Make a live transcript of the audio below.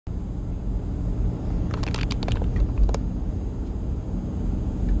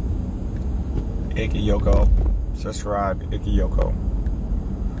Ikeyoko. Subscribe, Ikeyoko.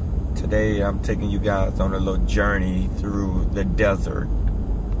 Today I'm taking you guys on a little journey through the desert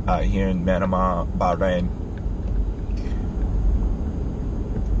out here in Manama, Bahrain.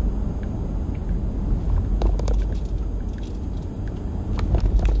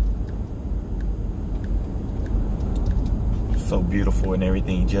 So beautiful and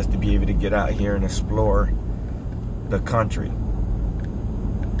everything, just to be able to get out here and explore the country.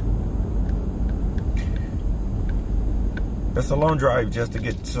 It's a long drive just to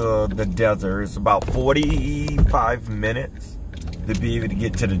get to the desert. It's about 45 minutes to be able to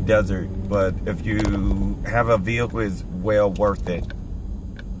get to the desert, but if you have a vehicle, it's well worth it.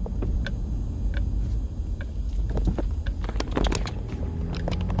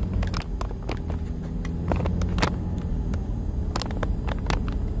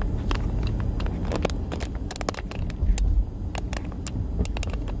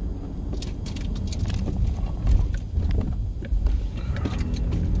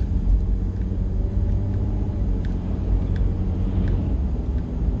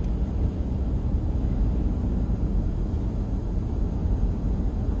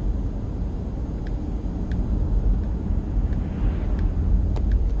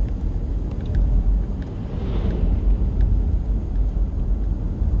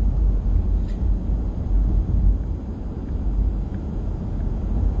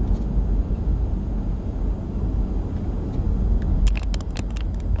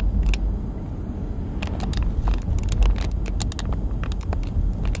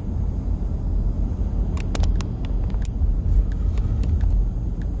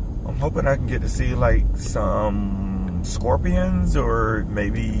 Hoping I can get to see like some scorpions or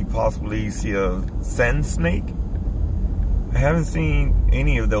maybe possibly see a sand snake. I haven't seen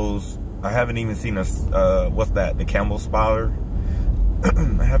any of those. I haven't even seen a what's that, the camel spider.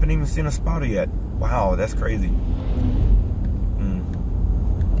 I haven't even seen a spider yet. Wow, that's crazy.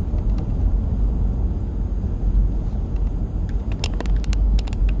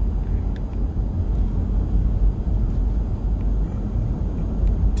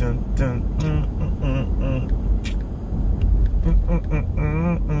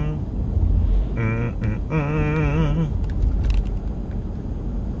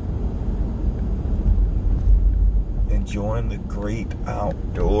 Enjoying the great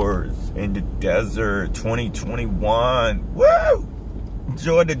outdoors in the desert 2021. Woo!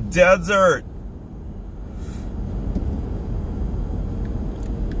 Enjoy the desert.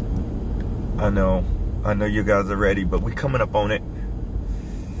 I know you guys are ready, but we're coming up on it.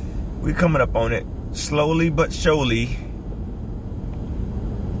 We're coming up on it slowly but surely.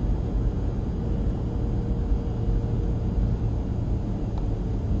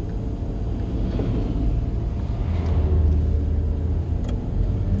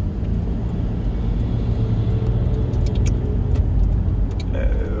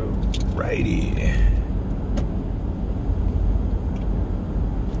 Alrighty.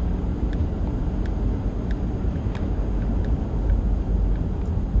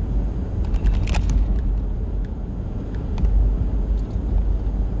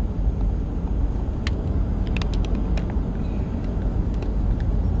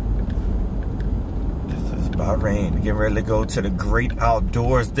 Bahrain, getting ready to go to the great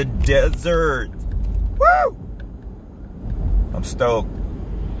outdoors, the desert. Woo! I'm stoked.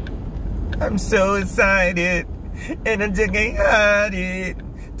 I'm so excited, and I just can't hide it.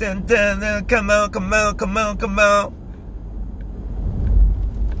 Dun, dun, dun. Come on, come on, come on, come on.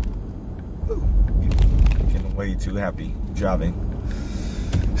 Woo. Getting way too happy driving.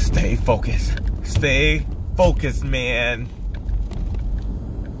 Stay focused. Stay focused, man.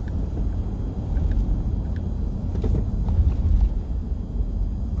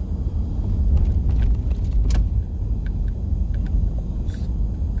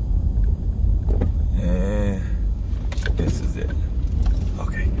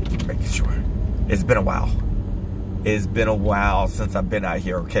 It's been a while. It's been a while since I've been out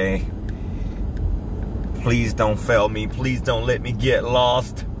here, okay? Please don't fail me. Please don't let me get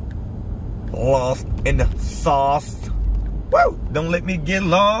lost. Lost in the sauce. Woo! Don't let me get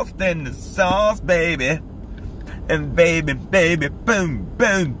lost in the sauce, baby. And baby, baby, boom,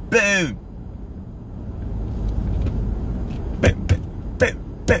 boom, boom. Boom, boom,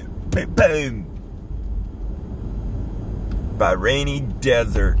 boom, boom, boom, boom. Bahraini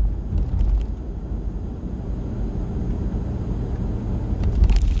Desert.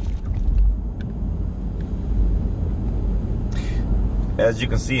 As you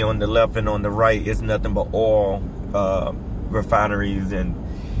can see on the left and on the right, it's nothing but oil refineries and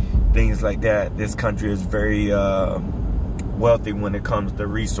things like that. This country is very wealthy when it comes to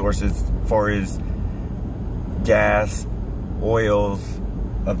resources for its gas, oils,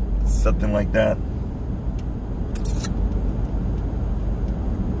 something like that.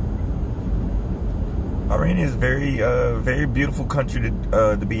 Bahrain is very beautiful country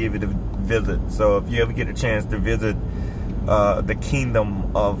to be able to visit. So if you ever get a chance to visit the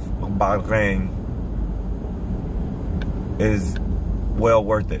Kingdom of Bahrain, is well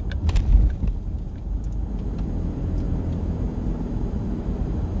worth it.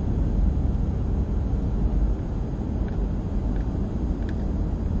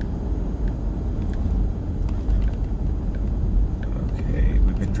 Okay,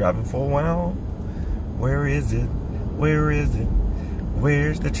 we've been driving for a while. Where is it? Where is it?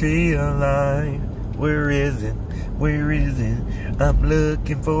 Where's the tree line? Where is it? Where is it? I'm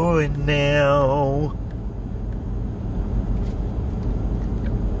looking for it now.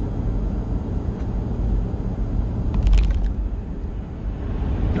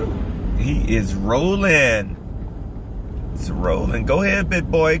 He is rolling. It's rolling. Go ahead, big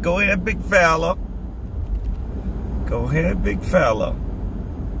boy. Go ahead, big fella. Go ahead, big fella.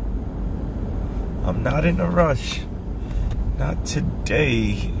 I'm not in a rush. Not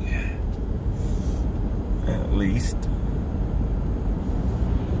today. At least.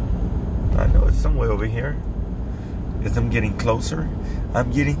 I know it's somewhere over here. As I'm getting closer.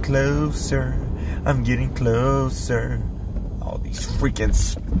 I'm getting closer. I'm getting closer. All these freaking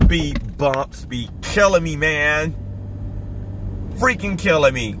speed bumps be killing me, man. Freaking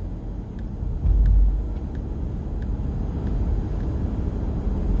killing me.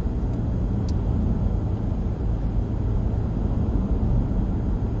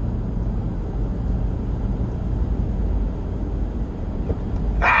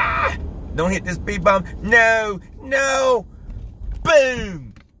 Don't hit this speed bump. No, no.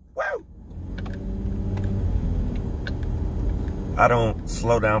 Boom. Woo. I don't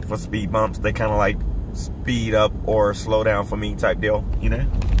slow down for speed bumps. They kind of like speed up or slow down for me type deal, you know?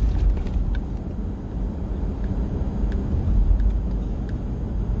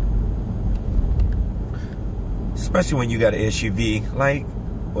 Especially when you got an SUV. Like,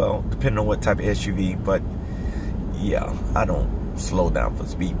 well, depending on what type of SUV. But, yeah, I don't slow down for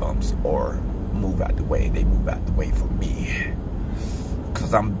speed bumps or move out the way. They move out the way for me,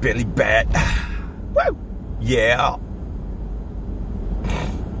 cause I'm really bad. Woo! Yeah.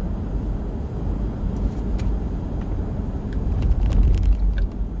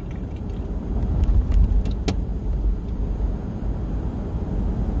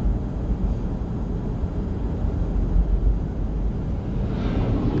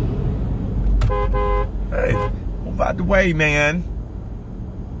 Hey, move out the way, man.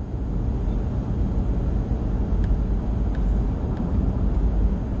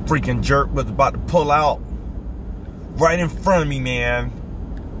 Freaking jerk was about to pull out right in front of me, man.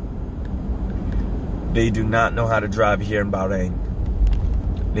 They do not know how to drive here in Bahrain.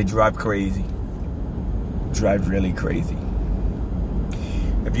 They drive crazy. Drive really crazy.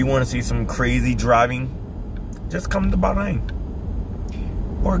 If you want to see some crazy driving, just come to Bahrain.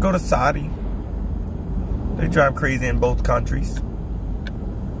 Or go to Saudi. They drive crazy in both countries.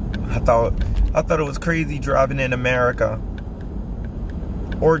 I thought it was crazy driving in America.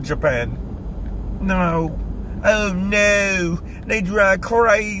 Or Japan. No. Oh no. They drive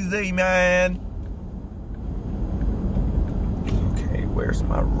crazy, man. Okay, where's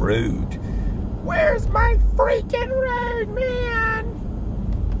my road? Where's my freaking road, man?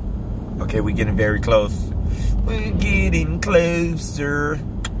 Okay, we're getting very close. We're getting closer.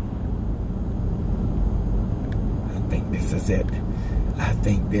 I think this is it. I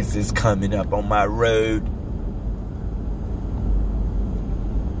think this is coming up on my road.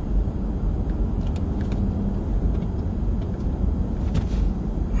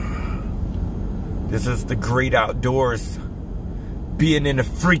 This is the great outdoors. Being in the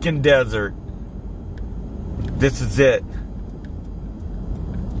freaking desert. This is it.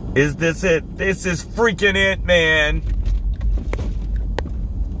 Is this it? This is freaking it, man.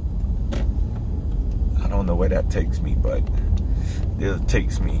 I don't know where that takes me, but it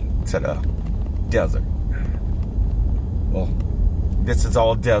takes me to the desert. Well, this is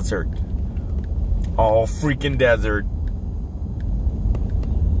all desert. All freaking desert.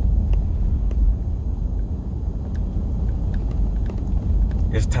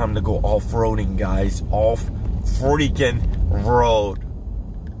 It's time to go off-roading, guys. Off freaking road.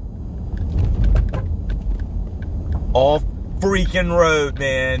 Off freaking road,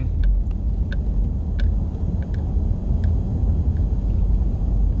 man.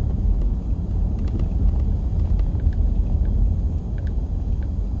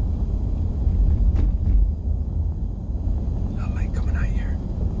 I like coming out here.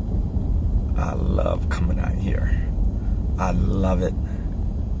 I love coming out here. I love it.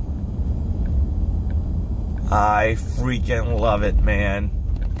 I freaking love it, man.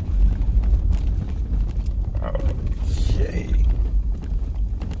 Okay.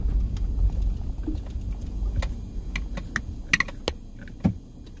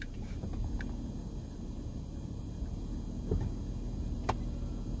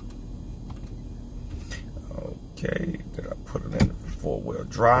 Okay, did I put it in four-wheel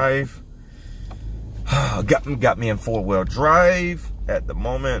drive? Got me in four-wheel drive at the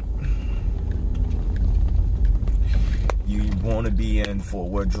moment. You want to be in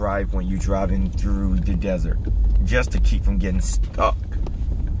four-wheel drive when you're driving through the desert, just to keep from getting stuck.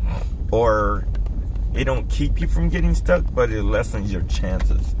 Or it don't keep you from getting stuck, but it lessens your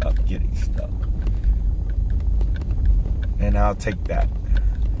chances of getting stuck. And I'll take that.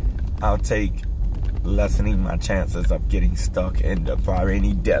 I'll take lessening my chances of getting stuck in the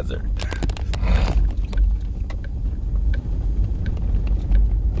Bahraini Desert.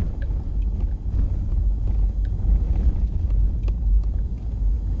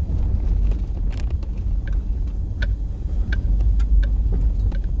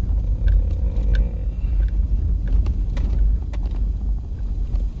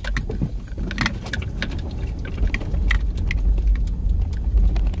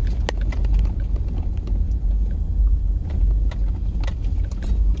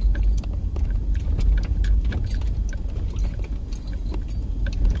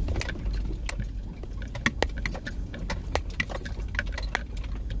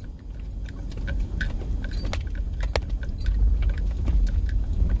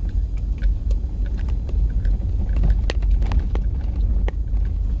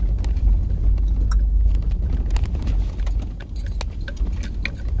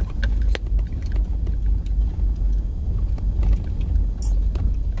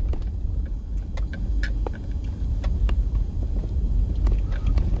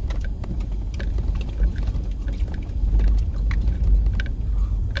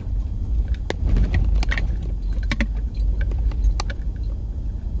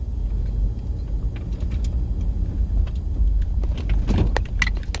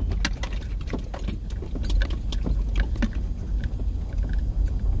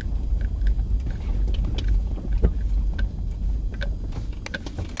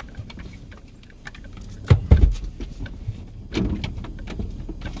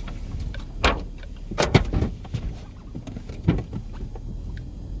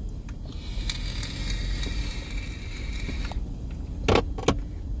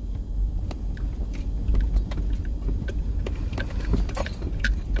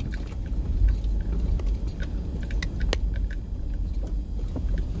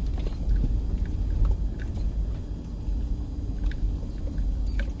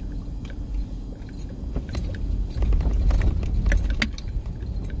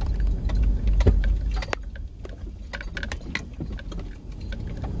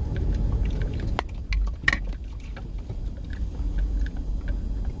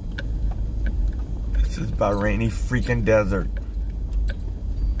 This is Bahraini freaking desert.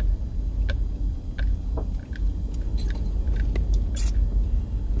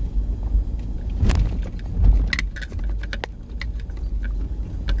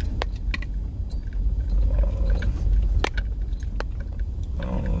 I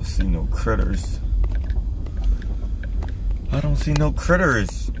don't see no critters. I don't see no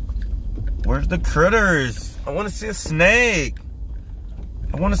critters. Where's the critters? I want to see a snake.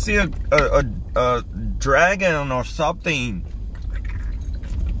 I want to see a dragon or something.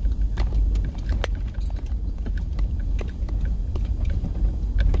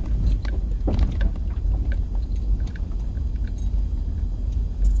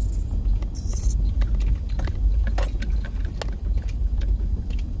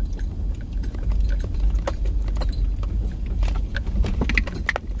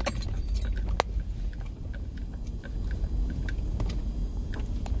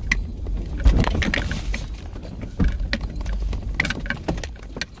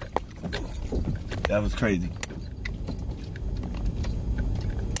 That was crazy.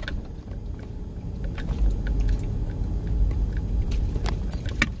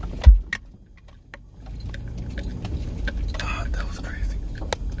 Ah, that was crazy.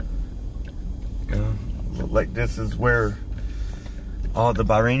 Yeah, look like this is where all the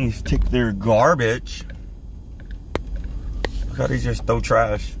Bahrainis take their garbage. Look how they just throw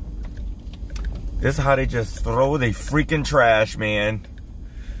trash. This is how they just throw their freaking trash, man.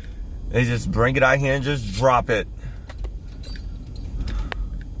 They just bring it out here and just drop it.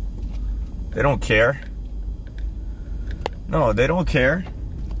 They don't care. No, they don't care.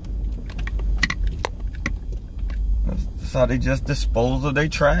 That's how they just dispose of their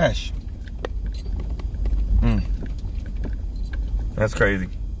trash. That's crazy.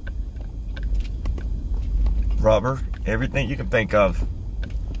 Rubber, everything you can think of.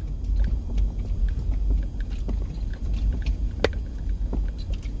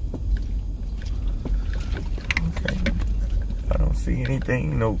 Okay. I don't see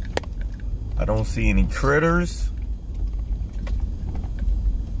anything. Nope. I don't see any critters.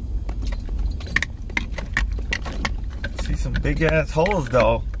 See some big ass holes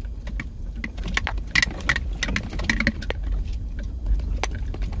though.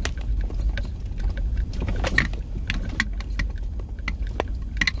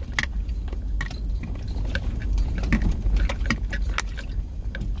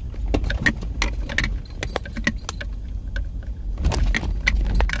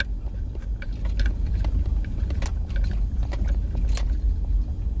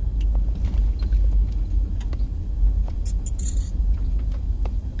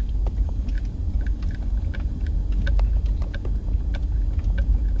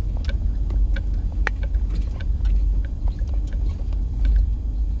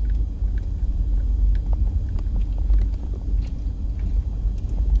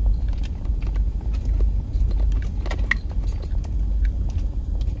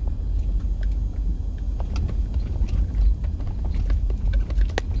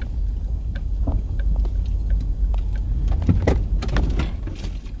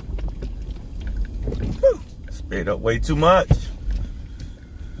 Sped up way too much.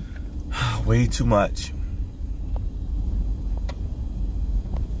 Way too much.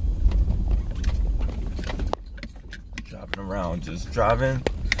 Driving around, just driving.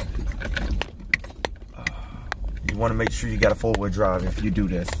 You want to make sure you got a four-wheel drive if you do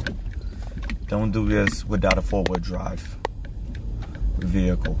this. Don't do this without a four-wheel drive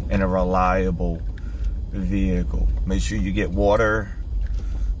vehicle and a reliable vehicle. Make sure you get water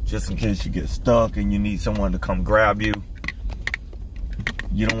just in case you get stuck and you need someone to come grab you.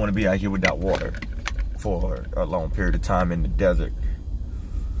 You don't want to be out here without water for a long period of time in the desert.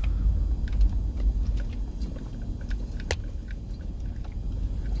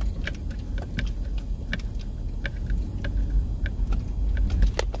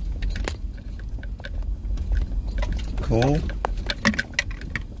 Cool.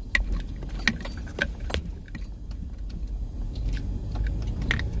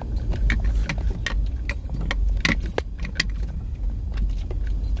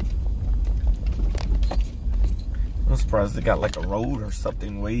 I'm surprised they got like a road or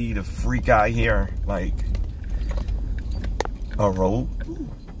something way to freak out here. Like a road.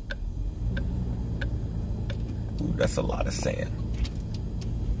 Ooh, that's a lot of sand.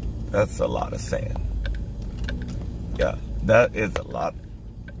 That's a lot of sand. Yeah, that is a lot.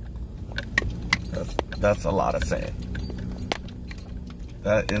 That's a lot of sand.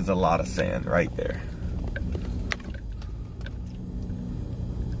 That is a lot of sand right there.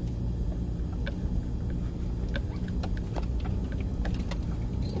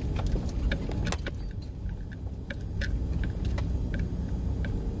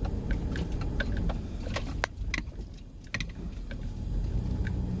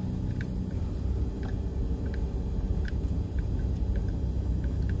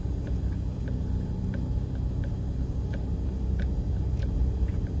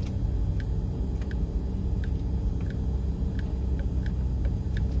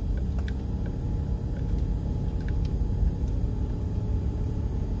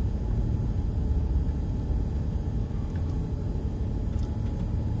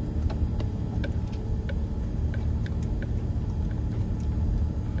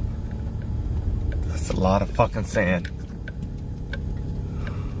 A lot of fucking sand.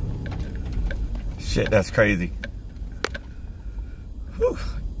 Shit, that's crazy. Whew.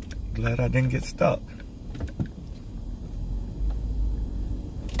 Glad I didn't get stuck.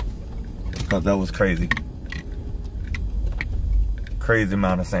 Because that was crazy. Crazy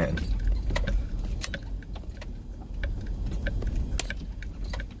amount of sand.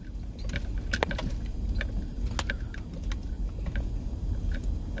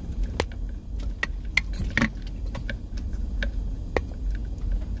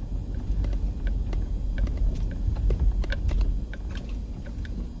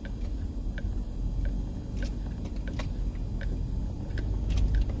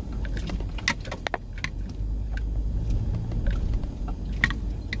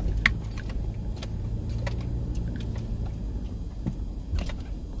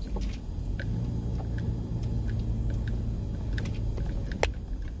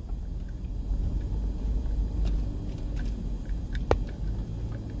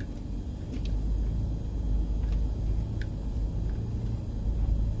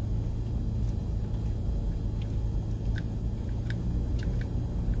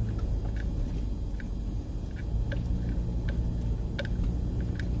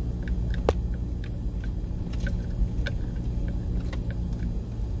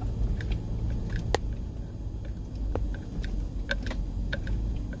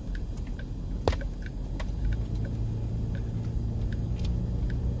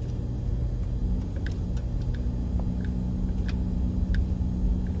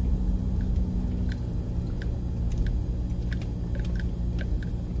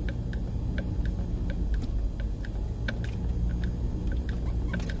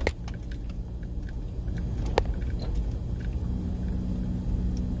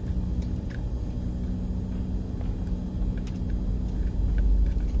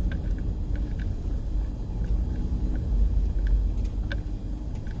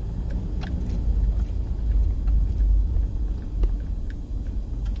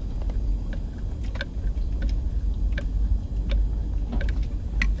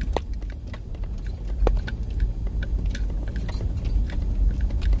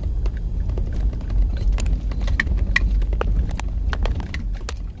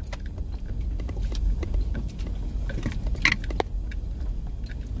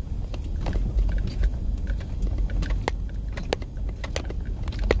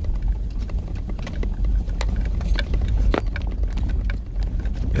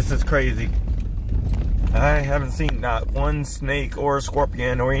 crazy. I haven't seen not one snake or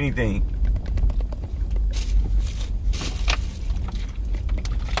scorpion or anything.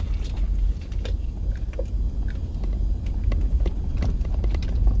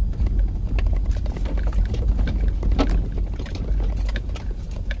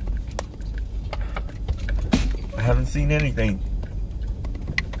 I haven't seen anything.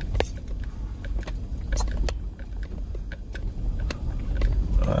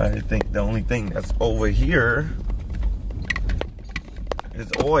 I think the only thing that's over here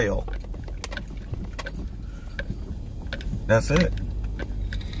is oil. That's it.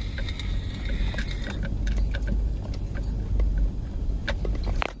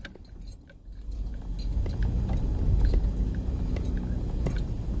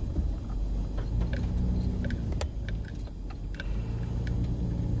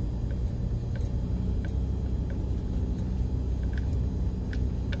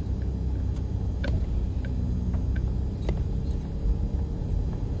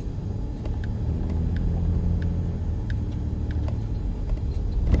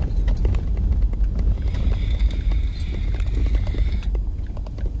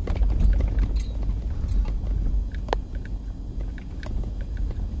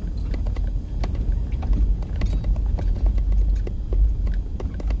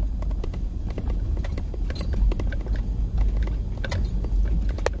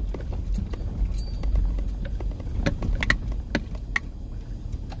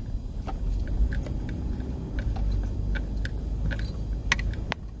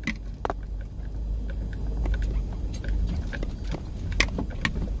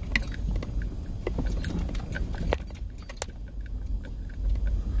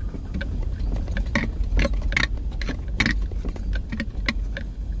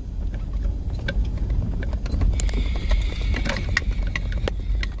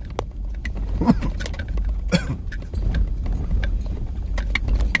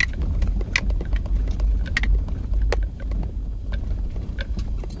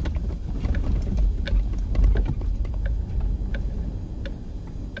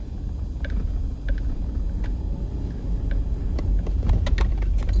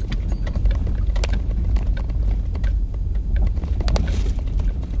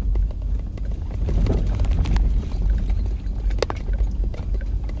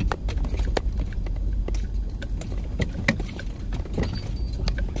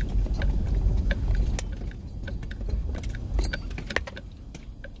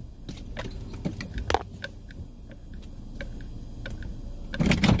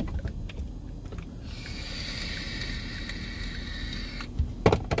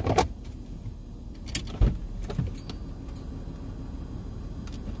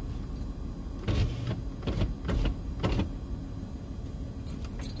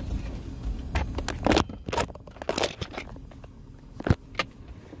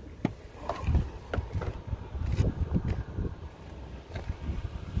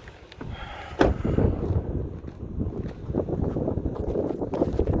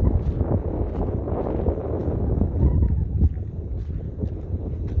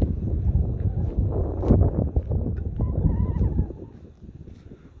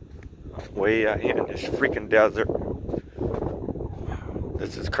 Way out here in this freaking desert.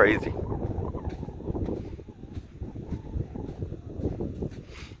 This is crazy.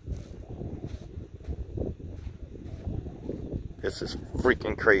 This is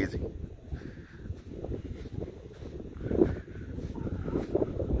freaking crazy.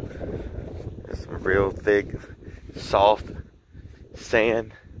 It's some real thick, soft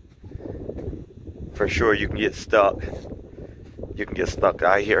sand. For sure you can get stuck. You can get stuck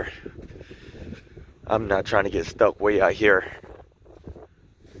out here. I'm not trying to get stuck way out here.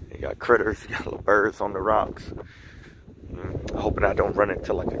 You got critters, you got little birds on the rocks. I'm hoping I don't run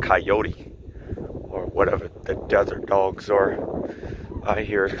into like a coyote or whatever the desert dogs are out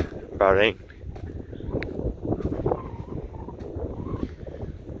here in Bahrain.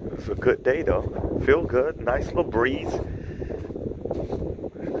 It's a good day though. Feel good, nice little breeze.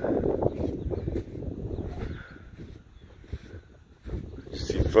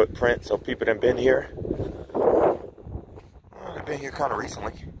 See footprints of people that have been here. Well, they've been here kind of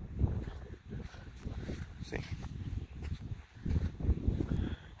recently. See,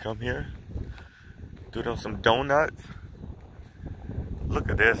 come here, do them some donuts. Look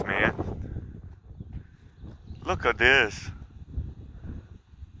at this, man. Look at this.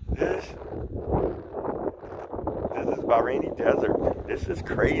 This is Bahraini Desert. This is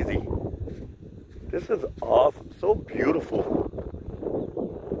crazy. This is awesome. So beautiful.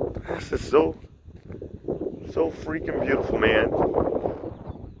 This is so freaking beautiful, man.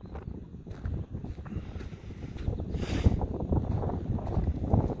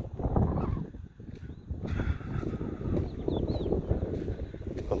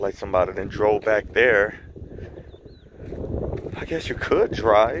 like somebody then drove back there. I guess you could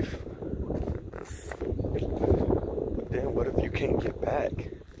drive. But then what if you can't get back?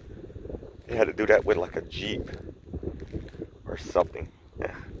 You had to do that with like a Jeep or something.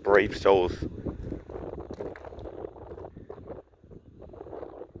 Yeah, brave souls.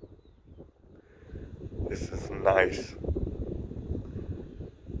 This is nice.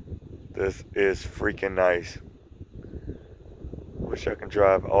 This is freaking nice. Wish I can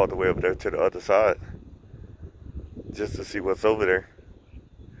drive all the way over there to the other side just to see what's over there.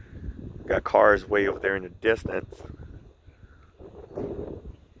 Got cars way over there in the distance.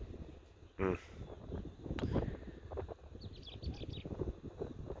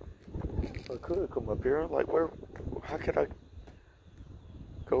 I could come up here. Like, where? How could I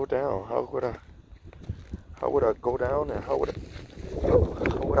go down? How would I go down, and how would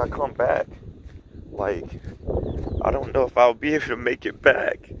I come back? Like, I don't know if I'll be able to make it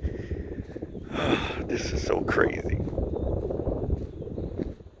back. This is so crazy.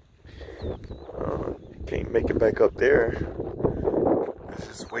 Can't make it back up there. It's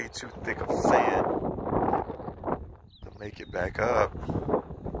just way too thick of sand to make it back up.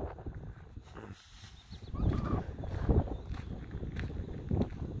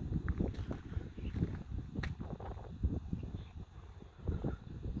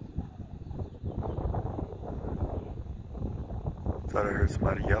 Thought I heard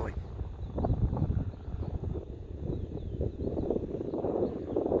somebody yelling.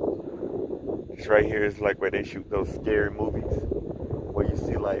 This right here is like where they shoot those scary movies, where you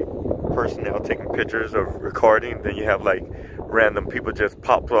see like personnel taking pictures or recording, then you have like random people just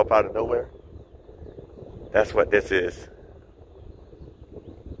pop up out of nowhere. That's what this is.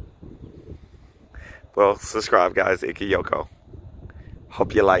 Well, subscribe guys, Ikeyoko.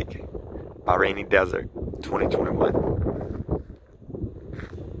 Hope you like Bahraini Desert 2021.